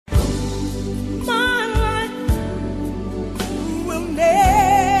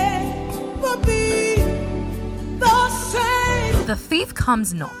the thief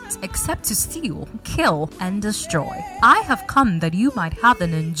comes not, except to steal, kill, and destroy. I have come that you might have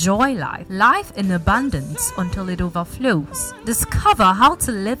and enjoy life in abundance until it overflows. Discover how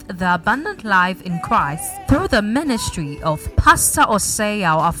to live the abundant life in Christ through the ministry of Pastor Osei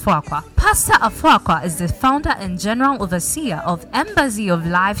Afuakwa. Pastor Afuakwa is the founder and general overseer of Embassy of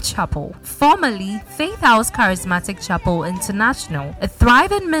Life Chapel, formerly Faith House Charismatic Chapel International, a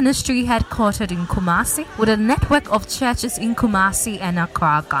thriving ministry headquartered in Kumasi with a network of churches in Kumasi and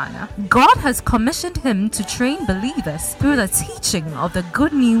Accra, Ghana. God has commissioned him to train believers through the teaching of the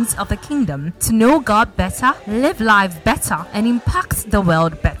good news of the kingdom to know God better, live life better, and impact the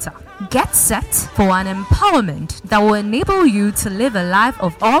world better. Get set for an empowerment that will enable you to live a life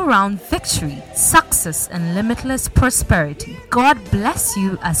of all-round victory, success, and limitless prosperity. God bless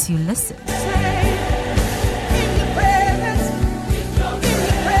you as you listen.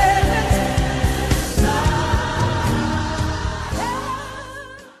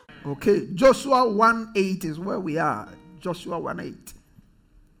 Okay, Joshua 1:8 is where we are. Joshua 1:8.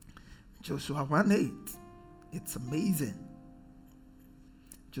 Joshua 1:8. It's amazing.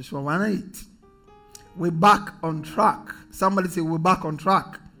 Joshua 1:8. We're back on track. Somebody say we're back on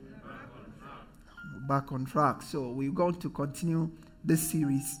track. We're back on track. So we're going to continue this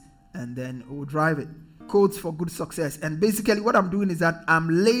series and then we'll drive it. Codes for good success. And basically what I'm doing is that I'm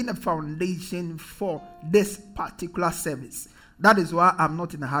laying a foundation for this particular service. That is why I'm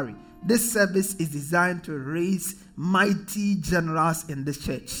not in a hurry. This service is designed to raise mighty generals in this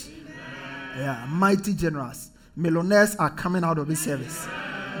church. Yeah, mighty generals. Millionaires are coming out of this service.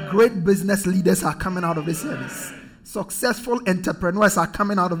 Great business leaders are coming out of this service. Successful entrepreneurs are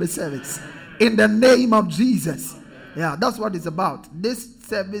coming out of this service. In the name of Jesus. Yeah, that's what it's about. This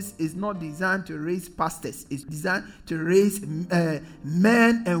service is not designed to raise pastors. It's designed to raise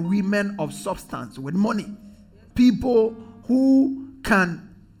men and women of substance with money. People who can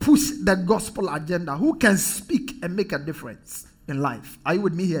push the gospel agenda, who can speak and make a difference in life. Are you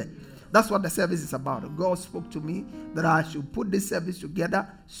with me here? That's what the service is about. God spoke to me that I should put this service together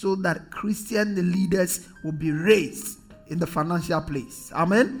so that Christian leaders will be raised in the financial place.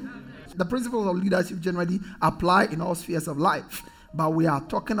 Amen? The principles of leadership generally apply in all spheres of life. But we are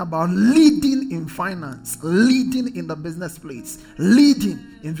talking about leading in finance, leading in the business place, leading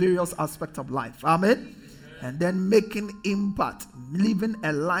in various aspects of life. Amen? And then making impact, living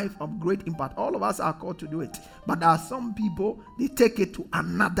a life of great impact. All of us are called to do it. But there are some people, they take it to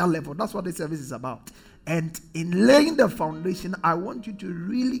another level. That's what this service is about. And in laying the foundation, I want you to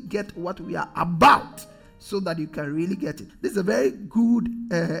really get what we are about so that you can really get it. This is a very good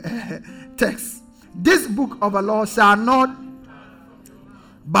text. This book of the law shall not,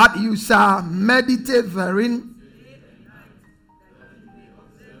 but you shall meditate therein.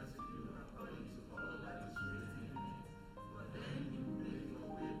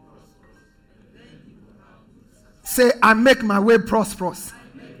 Say, I make my way prosperous.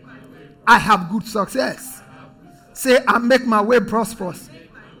 I have good success. Say, I make my way prosperous.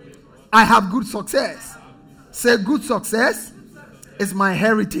 I have good success. Say, good success is my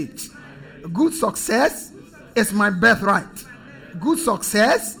heritage. Good success is my birthright. Good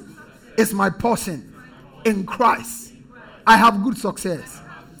success is my portion in Christ. I have good success.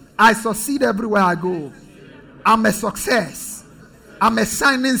 I succeed everywhere I go. I'm a success. I'm a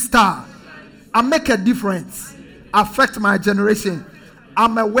shining star. I make a difference. Affect my generation.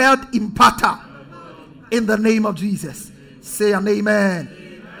 I'm a wealth imparter in the name of Jesus. Say an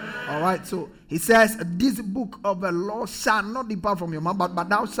amen. All right, so he says, this book of the law shall not depart from your mouth, but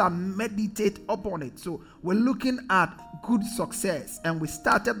thou shalt meditate upon it. So we're looking at good success, and we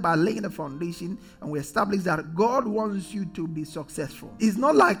started by laying the foundation, and we established that God wants you to be successful. It's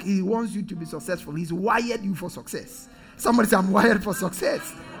not like he wants you to be successful. He's wired you for success. Somebody say, I'm wired for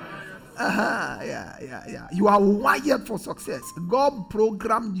success. Yeah. You are wired for success. God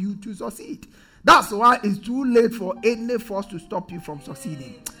programmed you to succeed. That's why it's too late for any force to stop you from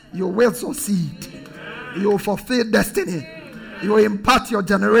succeeding. You will succeed. You will fulfill destiny. You will impart your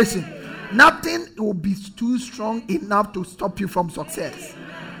generation. Nothing will be too strong enough to stop you from success.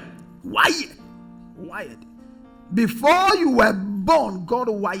 Wired. Before you were born, God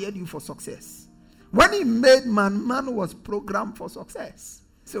wired you for success. When he made man was programmed for success.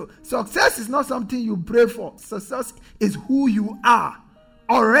 So success is not something you pray for. Success is who you are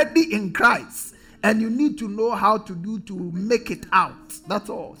already in Christ. And you need to know how to do to make it out. That's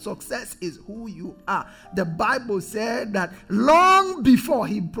all. Success is who you are. The Bible said that long before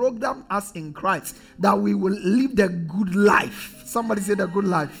he programmed us in Christ, that we will live the good life. Somebody say the good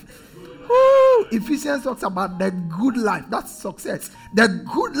life. Woo! Ephesians talks about the good life. That's success. The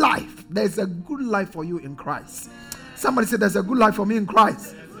good life. There's a good life for you in Christ. Somebody said, there's a good life for me in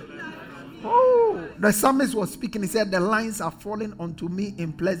Christ. Oh, the psalmist was speaking. He said, the lines are falling onto me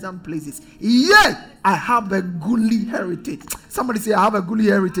in pleasant places. Yea, I have a goodly heritage. Somebody say, I have a goodly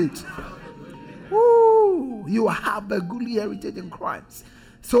heritage. Ooh, you have a goodly heritage in Christ.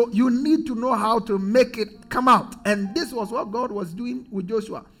 So you need to know how to make it come out. And this was what God was doing with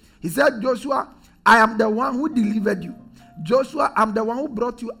Joshua. He said, Joshua, I am the one who delivered you. Joshua, I'm the one who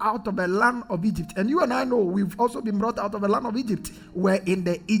brought you out of the land of Egypt. And you and I know we've also been brought out of the land of Egypt. We're in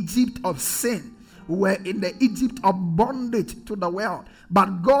the Egypt of sin. We're in the Egypt of bondage to the world.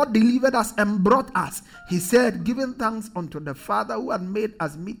 But God delivered us and brought us. He said, giving thanks unto the Father who had made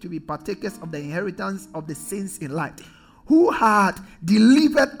us meet to be partakers of the inheritance of the saints in light, who had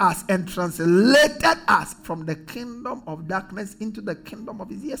delivered us and translated us from the kingdom of darkness into the kingdom of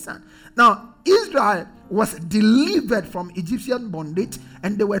his dear Son. Now, Israel was delivered from Egyptian bondage,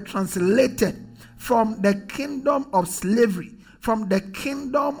 and they were translated from the kingdom of slavery, from the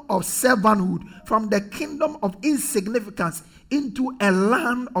kingdom of servanthood, from the kingdom of insignificance into a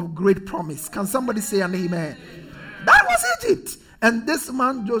land of great promise. Can somebody say an amen? That was Egypt. And this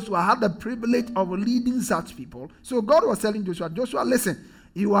man Joshua had the privilege of leading such people. So God was telling Joshua, listen,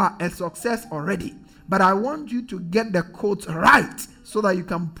 you are a success already, but I want you to get the codes right so that you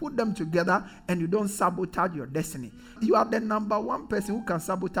can put them together and you don't sabotage your destiny. You are the number one person who can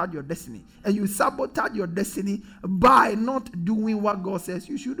sabotage your destiny. And you sabotage your destiny by not doing what God says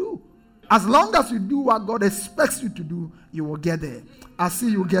you should do. As long as you do what God expects you to do, you will get there. I see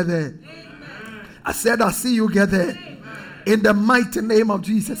you get there. Amen. I said, I see you get there. Amen. In the mighty name of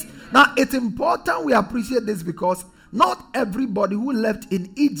Jesus. Now, it's important we appreciate this because not everybody who left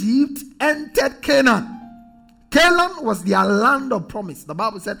in Egypt entered Canaan. Canaan was their land of promise. The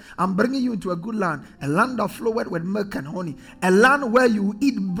Bible said, I'm bringing you into a good land, a land that floweth with milk and honey, a land where you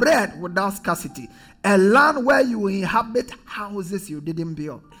eat bread without scarcity, a land where you inhabit houses you didn't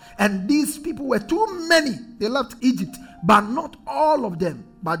build. And these people were too many. They left Egypt, but not all of them.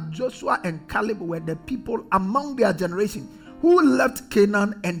 But Joshua and Caleb were the people among their generation who left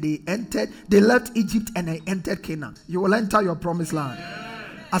Canaan and they left Egypt and they entered Canaan. You will enter your promised land.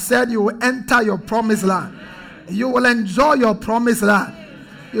 I said you will enter your promised land. You will enjoy your promised land.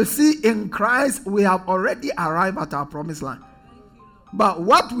 You see, in Christ, we have already arrived at our promised land. But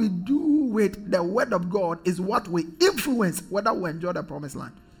what we do with the word of God is what we influence whether we enjoy the promised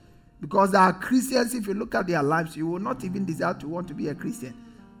land. Because there are Christians, if you look at their lives, you will not even desire to want to be a Christian.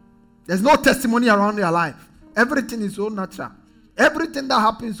 There's no testimony around their life. Everything is so natural. Everything that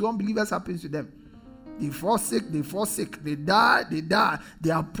happens to unbelievers happens to them. They fall sick. They die.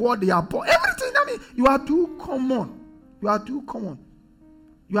 They are poor. Everything. I mean, you are too common. You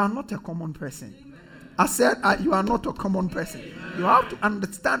are not a common person. I said you are not a common person. You have to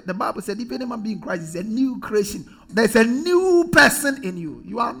understand. The Bible said, if any man be in Christ, is a new creation. There's a new person in you.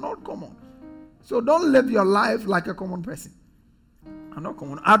 You are not common. So don't live your life like a common person. I'm not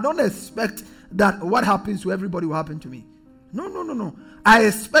common. I don't expect that what happens to everybody will happen to me. No. I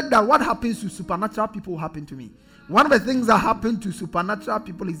expect that what happens to supernatural people will happen to me. One of the things that happen to supernatural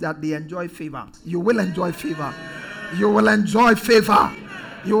people is that they enjoy favor. You will enjoy favor. You will enjoy favor.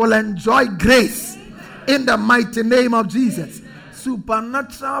 You will enjoy grace in the mighty name of Jesus.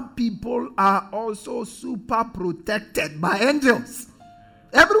 Supernatural people are also super protected by angels.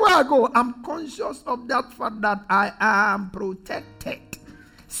 Everywhere I go, I'm conscious of that fact that I am protected.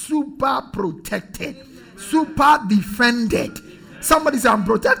 Super protected. Super defended. Somebody say, I'm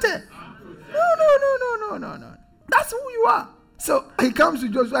protected. No. That's who you are. So he comes to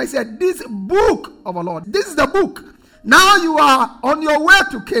Joshua. He said, this book of the Lord. This is the book. Now you are on your way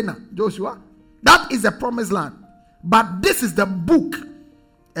to Canaan, Joshua. That is the promised land. But this is the book.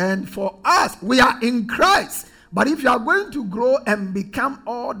 And for us, we are in Christ. But if you are going to grow and become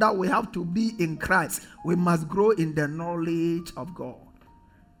all that we have to be in Christ, we must grow in the knowledge of God.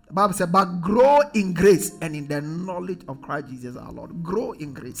 The Bible says, but grow in grace and in the knowledge of Christ Jesus our Lord. Grow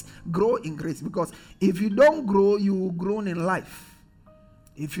in grace. Grow in grace. Because if you don't grow, you will grow in life.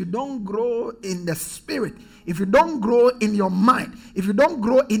 If you don't grow in the spirit, if you don't grow in your mind, if you don't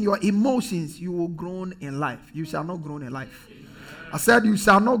grow in your emotions, you will grow in life. You shall not grow in life. I said you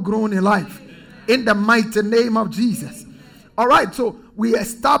shall not grow in life. In the mighty name of Jesus. All right, so we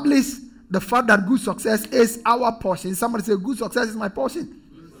established the fact that good success is our portion. Somebody say, good success is my portion.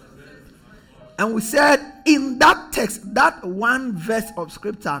 And we said in that text, that one verse of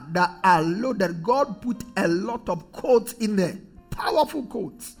scripture that are loaded, God put a lot of quotes in there. Powerful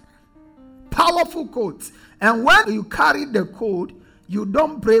quotes. Powerful quotes. And when you carry the code, you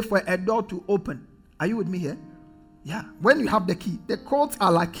don't pray for a door to open. Are you with me here? Yeah. When you have the key, the codes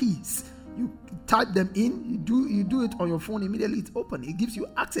are like keys. You type them in. You do it on your phone. Immediately it's open. It gives you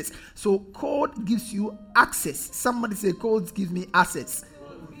access. So code gives you access. Somebody say, code gives me access.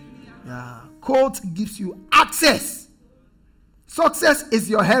 Yeah. Code gives you access. Success is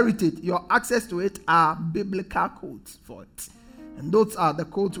your heritage. Your access to it are biblical codes for it. And those are the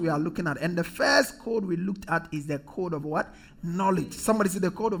codes we are looking at. And the first code we looked at is the code of what? Knowledge. Somebody say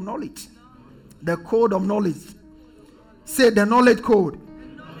the code of knowledge. The code of knowledge. Say the knowledge code.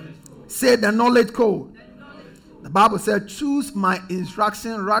 Say the knowledge code. The Bible said, choose my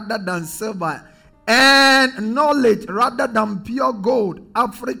instruction rather than silver, and knowledge rather than pure gold.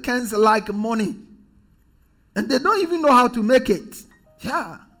 Africans like money, and they don't even know how to make it.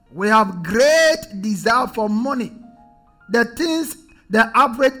 Yeah, we have great desire for money. The things the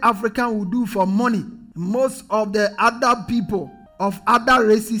average African will do for money, most of the other people of other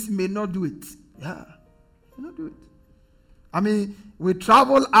races may not do it. Yeah, may not do it. I mean, we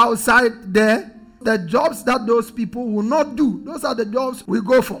travel outside there. The jobs that those people will not do, those are the jobs we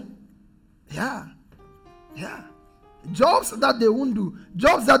go for. Yeah. Yeah. Jobs that they won't do.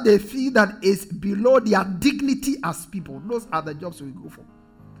 Jobs that they feel that is below their dignity as people. Those are the jobs we go for.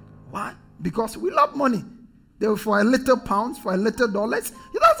 Why? Because we love money. They for a little pounds, for a little dollars.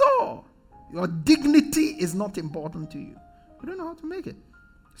 That's all. Your dignity is not important to you. You don't know how to make it.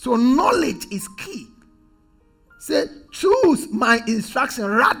 So knowledge is key. Say, choose my instruction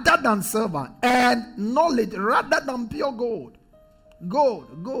rather than silver, and knowledge rather than pure gold. Gold.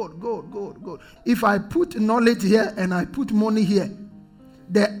 If I put knowledge here and I put money here,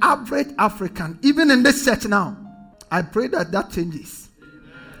 the average African, even in this church now, I pray that changes.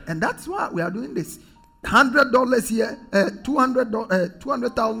 And that's why we are doing this. $100 here,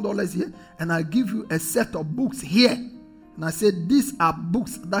 $200,000 here, and I give you a set of books here. And I said, these are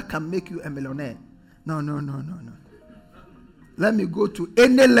books that can make you a millionaire. No. Let me go to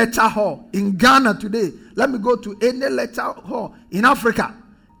any lecture hall in Ghana today. Let me go to any lecture hall in Africa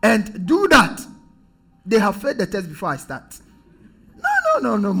and do that. They have failed the test before I start.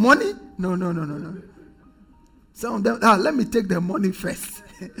 No. Money? No. Some of them, let me take the money first.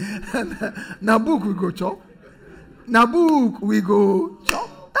 Now book we go chop.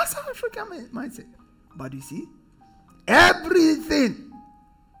 That's how African mindset. But you see, everything,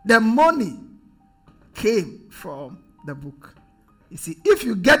 the money came from the book. You see, if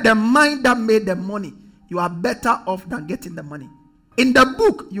you get the mind that made the money, you are better off than getting the money. In the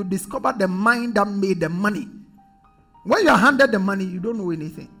book, you discover the mind that made the money. When you are handed the money, you don't know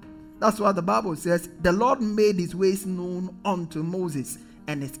anything. That's why the Bible says, the Lord made his ways known unto Moses,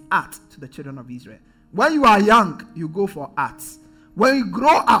 and his art to the children of Israel. When you are young, you go for arts. When you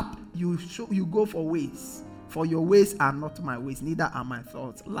grow up, you go for ways. For your ways are not my ways, neither are my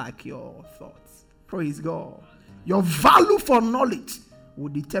thoughts like your thoughts. Praise God. Your value for knowledge will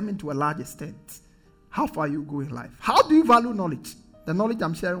determine to a large extent how far you go in life. How do you value knowledge? The knowledge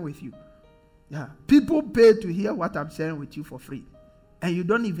I'm sharing with you. Yeah. People pay to hear what I'm sharing with you for free. And you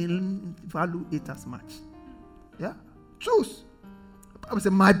don't even value it as much. Yeah. Choose. I would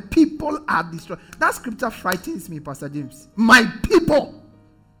say, my people are destroyed. That scripture frightens me, Pastor James. My people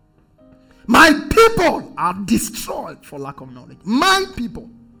are destroyed for lack of knowledge. My people.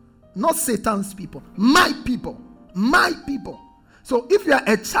 Not Satan's people. My people. So if you are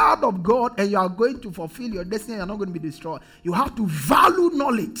a child of God and you are going to fulfill your destiny, you are not going to be destroyed. You have to value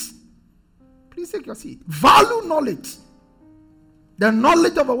knowledge. Please take your seat. Value knowledge. The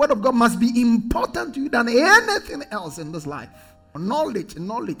knowledge of the word of God must be important to you than anything else in this life. Knowledge.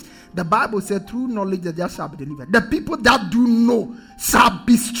 The Bible said, through knowledge the just shall be delivered. The people that do know shall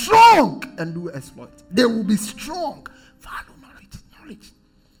be strong and do exploit. They will be strong. Value knowledge.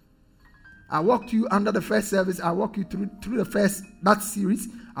 I walked you under the first service. I walked you through that series.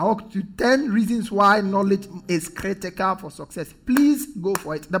 I walked you 10 reasons why knowledge is critical for success. Please go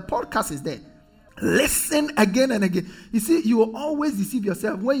for it. The podcast is there. Listen again and again. You see, you will always deceive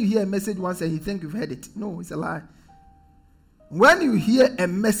yourself. When you hear a message once and you think you've heard it. No, it's a lie. When you hear a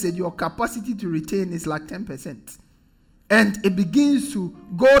message, your capacity to retain is like 10%. And it begins to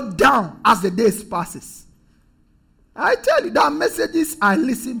go down as the days passes. I tell you, that messages I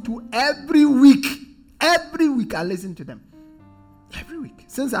listen to every week. Every week I listen to them. Every week.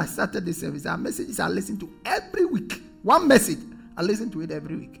 Since I started this service, there are messages I listen to every week. One message, I listen to it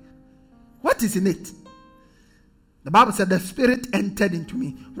every week. What is in it? The Bible said the Spirit entered into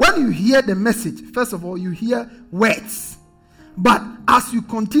me. When you hear the message, first of all, you hear words. But as you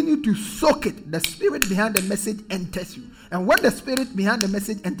continue to soak it, the Spirit behind the message enters you. And when the Spirit behind the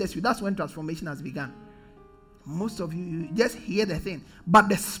message enters you, that's when transformation has begun. Most of you just hear the thing, but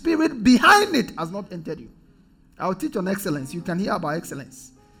the Spirit behind it has not entered you. I'll teach on excellence. You can hear about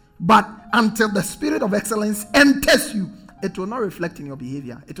excellence. But until the spirit of excellence enters you, it will not reflect in your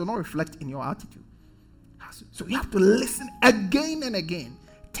behavior. It will not reflect in your attitude. So you have to listen again and again.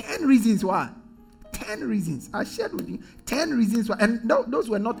 10 reasons why. 10 reasons. I shared with you 10 reasons why. And those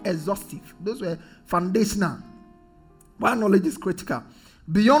were not exhaustive. Those were foundational. Why knowledge is critical.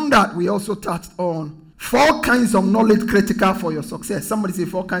 Beyond that, we also touched on 4 kinds of knowledge critical for your success. Somebody say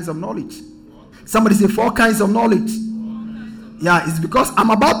 4 kinds of knowledge. Somebody say 4 kinds of knowledge. Yeah, it's because I'm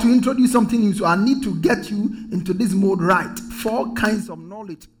about to introduce something new, so I need to get you into this mode right. 4 kinds of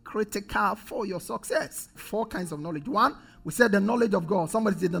knowledge critical for your success. 4 kinds of knowledge. 1, we said the knowledge of God.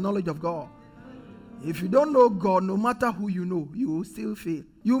 Somebody say the knowledge of God. If you don't know God, no matter who you know, you will still fail.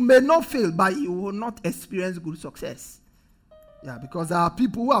 You may not fail, but you will not experience good success. Yeah, because there are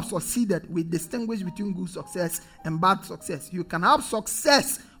people who have succeeded. We distinguish between good success and bad success. You can have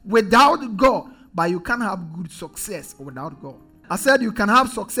success without God, but you can't have good success without God. I said you can have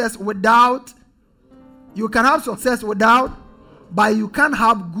success without, but you can't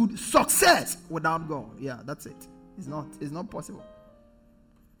have good success without God. Yeah, that's it. It's not possible.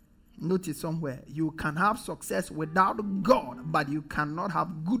 Notice somewhere, you can have success without God, but you cannot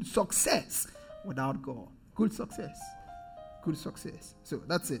have good success without God. Good success. So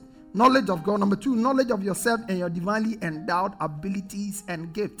that's it. Knowledge of God. Number 2, knowledge of yourself and your divinely endowed abilities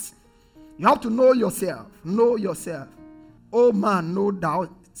and gifts. You have to know yourself. Know yourself. Oh man, know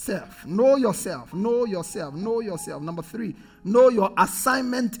thyself. Know yourself. Number 3, know your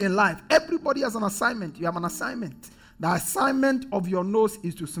assignment in life. Everybody has an assignment. You have an assignment. The assignment of your nose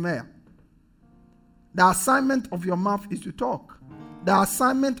is to smell. The assignment of your mouth is to talk. The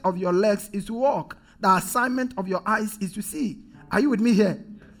assignment of your legs is to walk. The assignment of your eyes is to see. Are you with me here?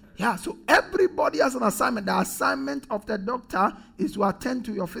 Yeah, so everybody has an assignment. The assignment of the doctor is to attend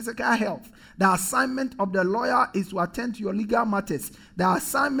to your physical health. The assignment of the lawyer is to attend to your legal matters. The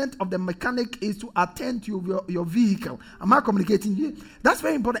assignment of the mechanic is to attend to your vehicle. Am I communicating here? That's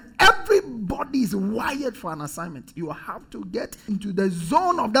very important. Everybody is wired for an assignment. You have to get into the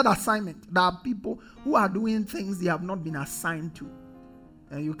zone of that assignment. There are people who are doing things they have not been assigned to.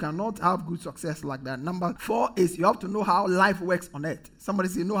 And you cannot have good success like that. Number 4 is you have to know how life works on earth. Somebody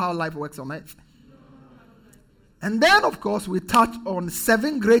say, know how life works on earth. And then, of course, we touch on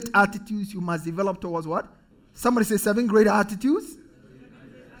 7 great attitudes you must develop towards what? Somebody say 7 great attitudes.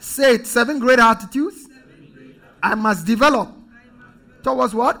 Say it, 7 great attitudes I must develop.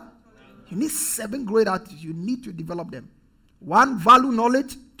 Towards what? You need 7 great attitudes. You need to develop them. 1, value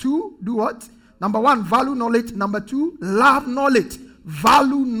knowledge. 2, do what? Number 1, value knowledge. Number 2, love knowledge.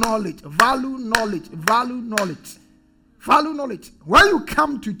 Value knowledge. When you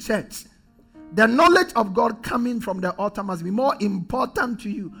come to church, the knowledge of God coming from the altar must be more important to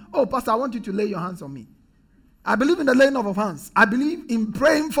you. Oh, Pastor, I want you to lay your hands on me. I believe in the laying of hands. I believe in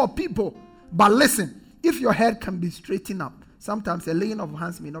praying for people. But listen, if your head can be straightened up, sometimes the laying of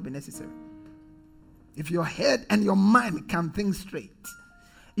hands may not be necessary. If your head and your mind can think straight.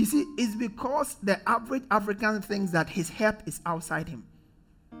 You see, it's because the average African thinks that his help is outside him.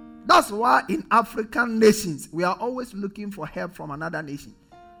 That's why in African nations, we are always looking for help from another nation.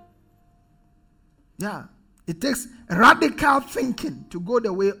 Yeah. It takes radical thinking to go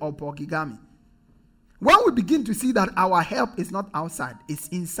the way of origami. When we begin to see that our help is not outside, it's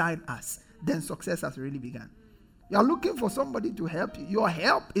inside us, then success has really begun. You are looking for somebody to help you. Your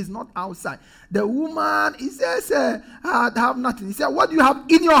help is not outside. The woman, he says, I have nothing. He said, what do you have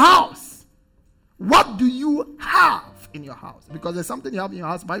in your house? What do you have in your house? Because there's something you have in your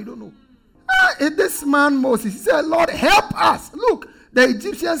house, but you don't know. This man, Moses, he said, Lord, help us. Look, the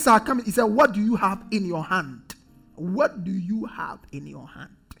Egyptians are coming. He said, what do you have in your hand? What do you have in your hand?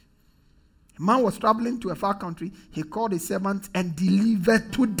 A man was traveling to a far country. He called his servants and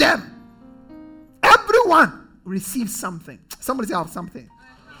delivered to them. Everyone receive something. Somebody say, I have something.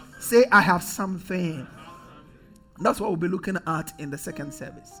 Say, I have something. That's what we'll be looking at in the second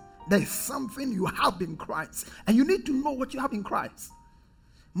service. There is something you have in Christ. And you need to know what you have in Christ.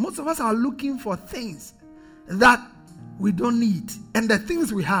 Most of us are looking for things that we don't need. And the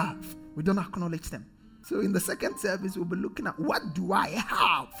things we have, we don't acknowledge them. So in the second service, we'll be looking at what do I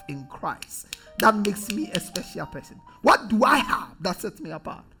have in Christ that makes me a special person. What do I have that sets me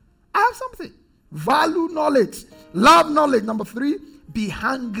apart? I have something. Value knowledge. Love knowledge. Number 3, be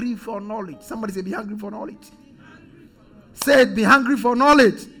hungry for knowledge. Somebody say, be hungry for knowledge. Say it, be hungry for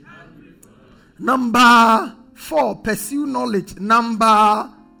knowledge. Number 4, pursue knowledge. Number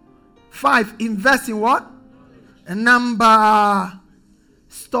 5, invest in what? And number,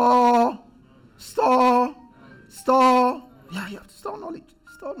 store. Yeah, you have to store knowledge.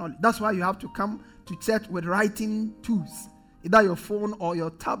 Store knowledge. That's why you have to come to church with writing tools. either your phone or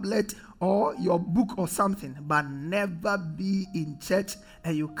your tablet or your book or something, but never be in church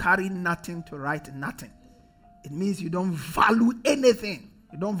and you carry nothing to write nothing. It means you don't value anything.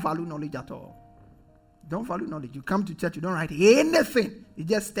 You don't value knowledge at all. You don't value knowledge. You come to church, you don't write anything. You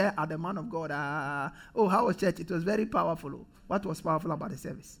just stare at the man of God. Oh, how was church? It was very powerful. What was powerful about the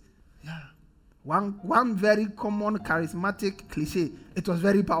service? Yeah. One very common charismatic cliche. It was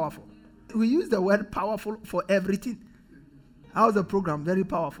very powerful. We use the word powerful for everything. How was the program? Very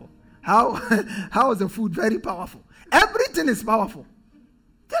powerful. How was the food? Very powerful. Everything is powerful.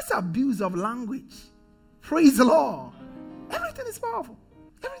 Just abuse of language. Praise the Lord. Everything is powerful.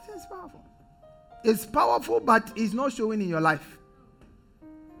 Everything is powerful. It's powerful, but it's not showing in your life.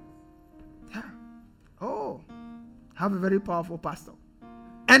 Yeah. Oh, have a very powerful pastor.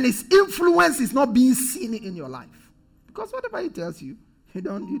 And his influence is not being seen in your life. Because whatever he tells you, you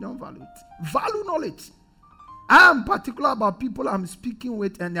don't value it. Value knowledge. I am particular about people I'm speaking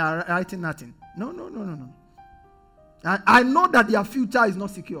with and they are writing nothing. No. I know that their future is not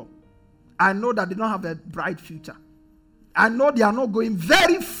secure. I know that they don't have a bright future. I know they are not going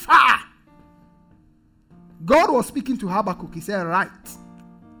very far. God was speaking to Habakkuk. He said, write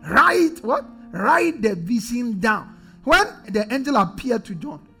what? Write the vision down. When the angel appeared to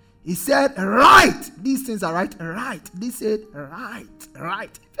John, he said, write. These things are right. Write. They said, write.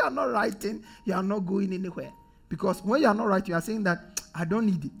 If you are not writing, you are not going anywhere. Because when you are not writing, you are saying that, I don't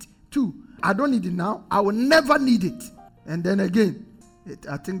need it. 2, I don't need it now. I will never need it. And then again,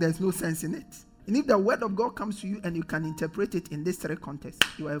 I think there's no sense in it. And if the word of God comes to you and you can interpret it in these 3 contexts,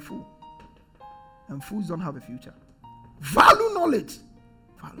 you are a fool. And fools don't have a future. Value knowledge.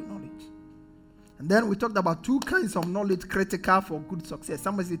 Value knowledge. And then we talked about 2 kinds of knowledge critical for good success.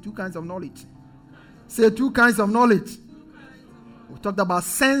 Somebody say 2 kinds of knowledge. Say 2 kinds of knowledge. We talked about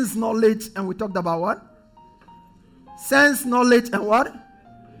sense knowledge and we talked about what? Sense knowledge and what?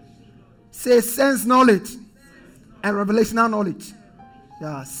 Say sense knowledge and revelational knowledge.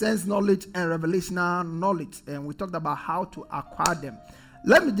 Yeah, sense knowledge and revelational knowledge. And we talked about how to acquire them.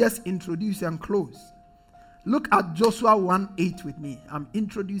 Let me just introduce and close. Look at Joshua 1:8 with me. I'm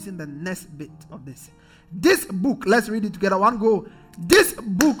introducing the next bit of this. This book, let's read it together. One go. This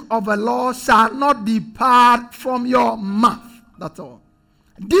book of the law shall not depart from your mouth. That's all.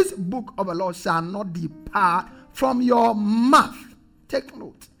 This book of the law shall not depart from your mouth. Take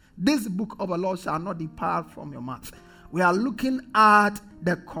note. This book of the law shall not depart from your mouth. We are looking at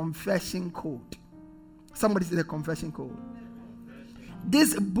the confession code. Somebody say the confession code.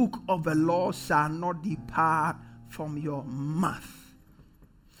 This book of the law shall not depart from your mouth.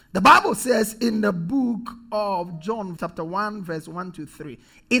 The Bible says in the book of John chapter 1 verse 1 to 3,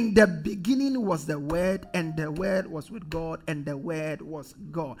 in the beginning was the Word, and the Word was with God, and the Word was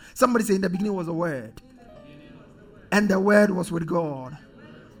God. Somebody say in the beginning was the Word, and the Word was with God,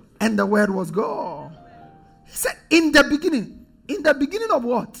 and the Word was God. He said in the beginning. In the beginning of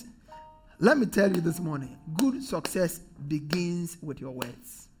what? Let me tell you this morning, good success begins with your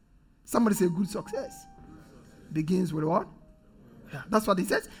words. Somebody say good success begins with what? Yeah, that's what he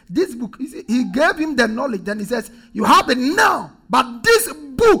says. This book, he gave him the knowledge. Then he says, you have it now, but this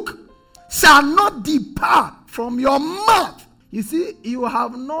book shall not depart from your mouth. You see, you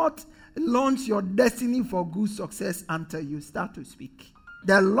have not launched your destiny for good success until you start to speak.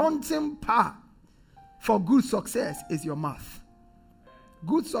 The launching part for good success is your mouth.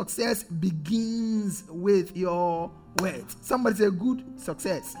 Good success begins with your words. Somebody say good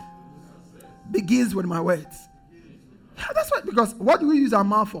success begins with my words. Yeah, that's right. Because what do we use our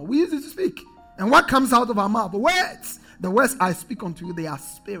mouth for? We use it to speak. And what comes out of our mouth? Words. The words I speak unto you, they are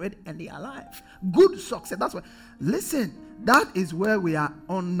spirit and they are life. Good success. That's why. Listen, that is where we are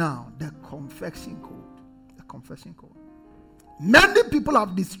on now. The confession code. The confession code. Many people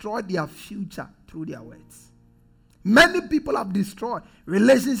have destroyed their future through their words. Many people have destroyed.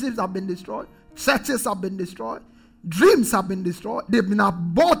 Relationships have been destroyed. Churches have been destroyed. Dreams have been destroyed. They've been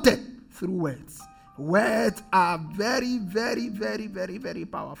aborted through words. Words are very, very, very, very, very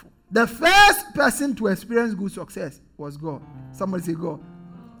powerful. The first person to experience good success was God. Somebody say God.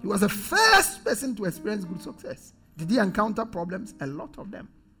 He was the first person to experience good success. Did he encounter problems? A lot of them.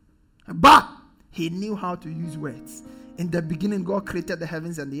 But he knew how to use words. In the beginning, God created the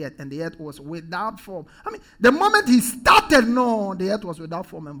heavens and the earth was without form. I mean, the moment he started, the earth was without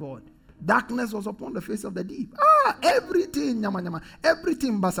form and void. Darkness was upon the face of the deep. Everything,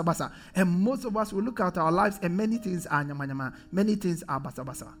 everything basa basa. And most of us will look at our lives and many things are many things are basa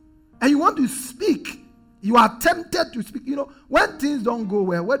basa. And you want to speak. You are tempted to speak. You know, when things don't go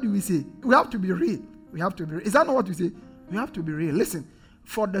well, what do we say? We have to be real. We have to be real. Is that not what we say? We have to be real. Listen,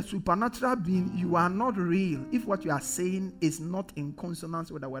 for the supernatural being, you are not real if what you are saying is not in consonance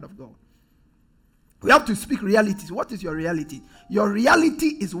with the word of God. We have to speak realities. What is your reality? Your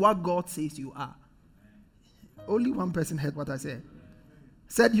reality is what God says you are. Only one person heard what I said.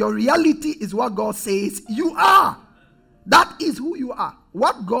 Said your reality is what God says you are. That is who you are.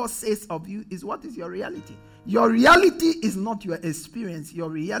 What God says of you is what is your reality. Your reality is not your experience. Your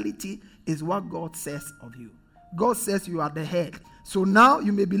reality is what God says of you. God says you are the head. So now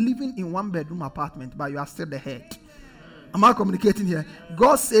you may be living in one bedroom apartment, but you are still the head. Am I communicating here?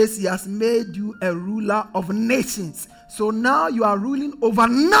 God says he has made you a ruler of nations. So now you are ruling over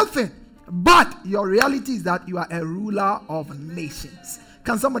nothing. But your reality is that you are a ruler of nations.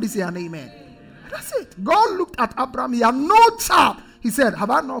 Can somebody say an amen? That's it. God looked at Abraham. He had no child. He said,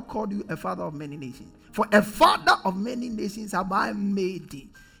 have I not called you a father of many nations? For a father of many nations have I made thee.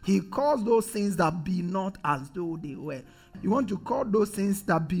 He calls those things that be not as though they were. You want to call those things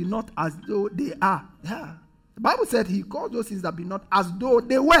that be not as though they are. Yeah. The Bible said he called those things that be not as though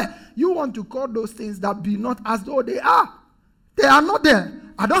they were. You want to call those things that be not as though they are. They are not there.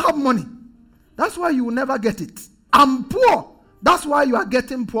 I don't have money. That's why you will never get it. I'm poor. That's why you are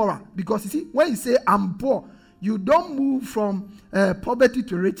getting poorer. Because you see, when you say I'm poor, you don't move from poverty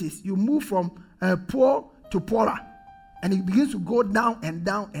to riches. You move from poor to poorer. And it begins to go down and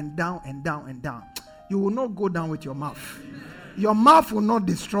down and down and down and down. You will not go down with your mouth. Your mouth will not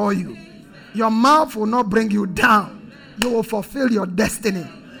destroy you. Your mouth will not bring you down. You will fulfill your destiny.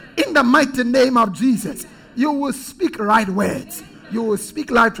 In the mighty name of Jesus, you will speak right words. You will speak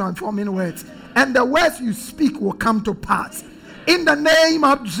life transforming words. And the words you speak will come to pass. In the name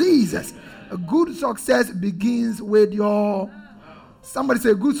of Jesus, a good success begins with your... Somebody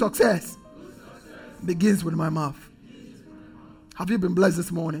say, good success begins with my mouth. Have you been blessed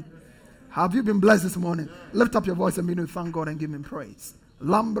this morning? Have you been blessed this morning? Lift up your voice and begin to thank God and give him praise.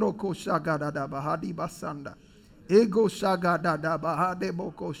 Lambro ko shagada da bahadi basanda. Ego shagada da bahade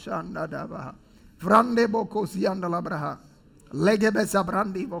boko shanda da baha. Vrande boko sianda la braha. Legebe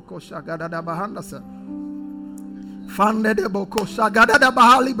sabrandi boko shagada da bahanda sa. Fande de boko shagada da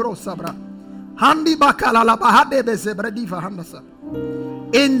bahali bro sabra. Handi bakala la bahade be zebredi fahanda sa.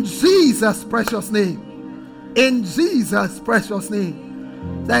 In Jesus' precious name. In Jesus' precious name.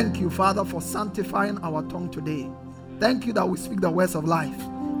 Thank you, Father, for sanctifying our tongue today. Thank you that we speak the words of life.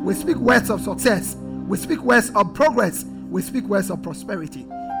 We speak words of success. We speak words of progress. We speak words of prosperity.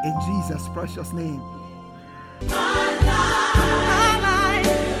 In Jesus' precious name.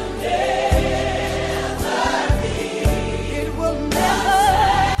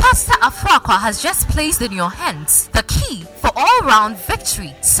 Pastor Afraqua has just placed in your hands the key for all-round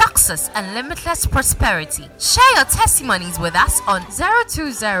victory, success, and limitless prosperity. Share your testimonies with us on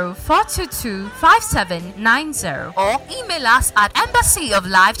 020-422-5790 or email us at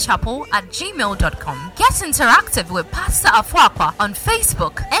embassyoflifechapel@gmail.com. Get interactive with Pastor Afraqua on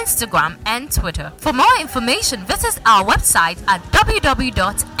Facebook, Instagram, and Twitter. For more information, visit our website at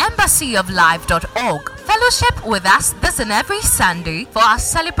www.embassyoflife.org. Fellowship with us this and every Sunday for our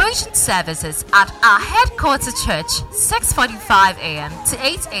celebration services at our headquarters church, 6:45 a.m. to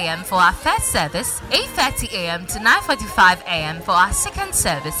 8 a.m. for our first service, 8:30 a.m. to 9:45 a.m. for our second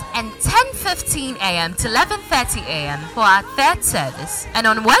service, and 10:15 a.m. to 11:30 a.m. for our third service. And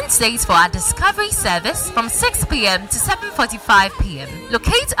on Wednesdays for our discovery service from 6 p.m. to 7:45 p.m.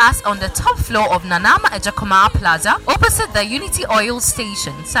 Locate us on the top floor of Nanama Ejakoma Plaza, opposite the Unity Oil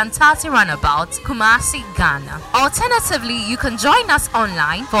Station, Santati Runabout, Kumasi, Ghana. Alternatively, you can join us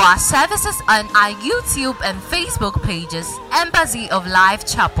online for our services on our YouTube and Facebook pages, Embassy of Life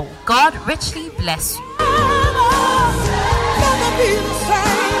Chapel. God richly bless you.